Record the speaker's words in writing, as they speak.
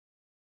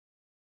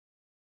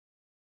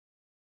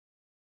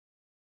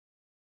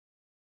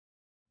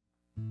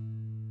You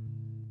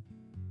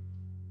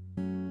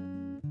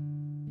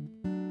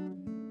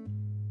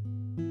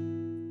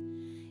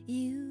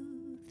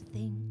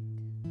think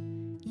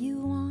you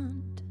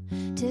want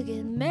to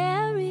get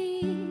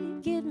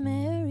married,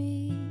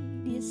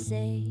 you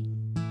say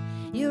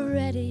you're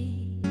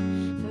ready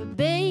for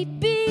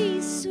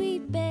babies,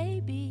 sweet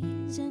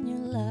babies, and your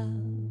love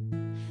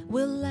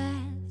will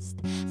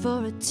last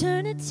for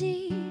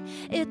eternity,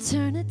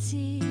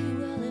 eternity.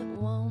 Well, it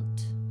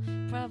won't,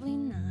 probably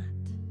not.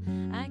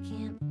 I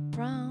can't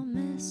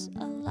promise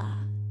a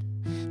lot.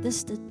 The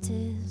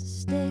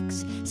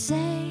statistics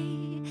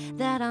say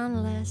that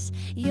unless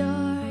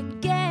you're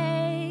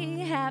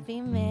gay,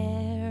 happy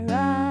marriages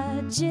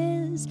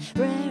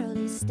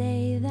rarely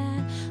stay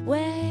that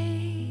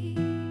way.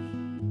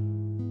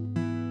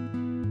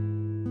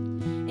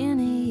 In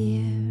a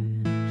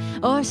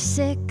year or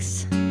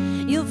 6,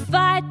 you'll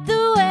fight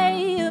the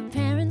way your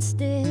parents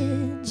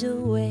did.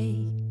 You'll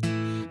wake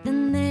the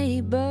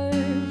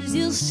neighbors,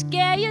 you'll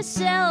scare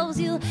yourselves,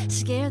 you'll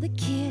scare the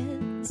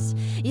kids.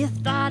 You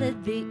thought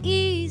it'd be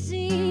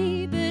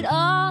easy, but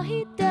all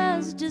he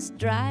does just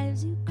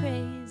drives you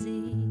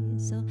crazy.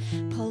 So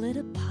pull it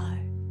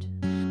apart,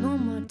 no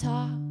more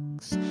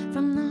talks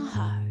from the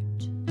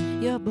heart.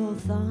 You're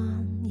both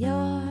on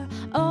your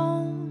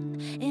own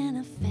in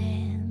a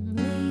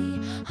family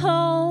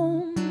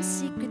home.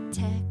 Secret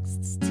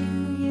texts to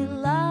your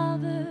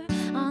lover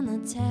on the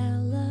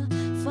telephone.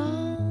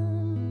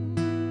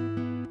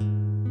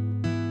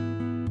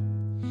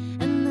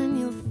 And then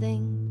you'll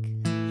think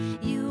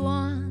you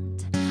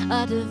want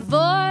a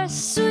divorce,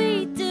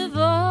 sweet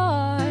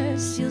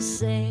divorce. You'll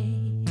say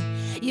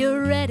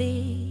you're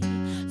ready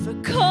for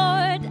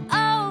court,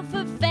 oh,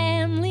 for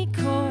family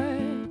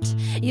court.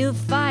 You'll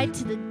fight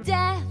to the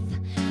death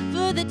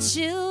for the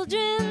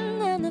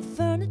children and the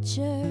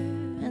furniture,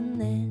 and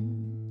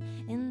then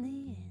in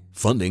the end.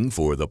 Funding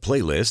for the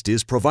playlist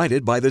is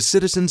provided by the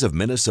citizens of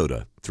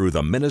Minnesota through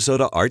the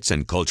Minnesota Arts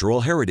and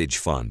Cultural Heritage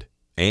Fund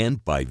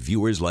and by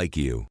viewers like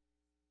you.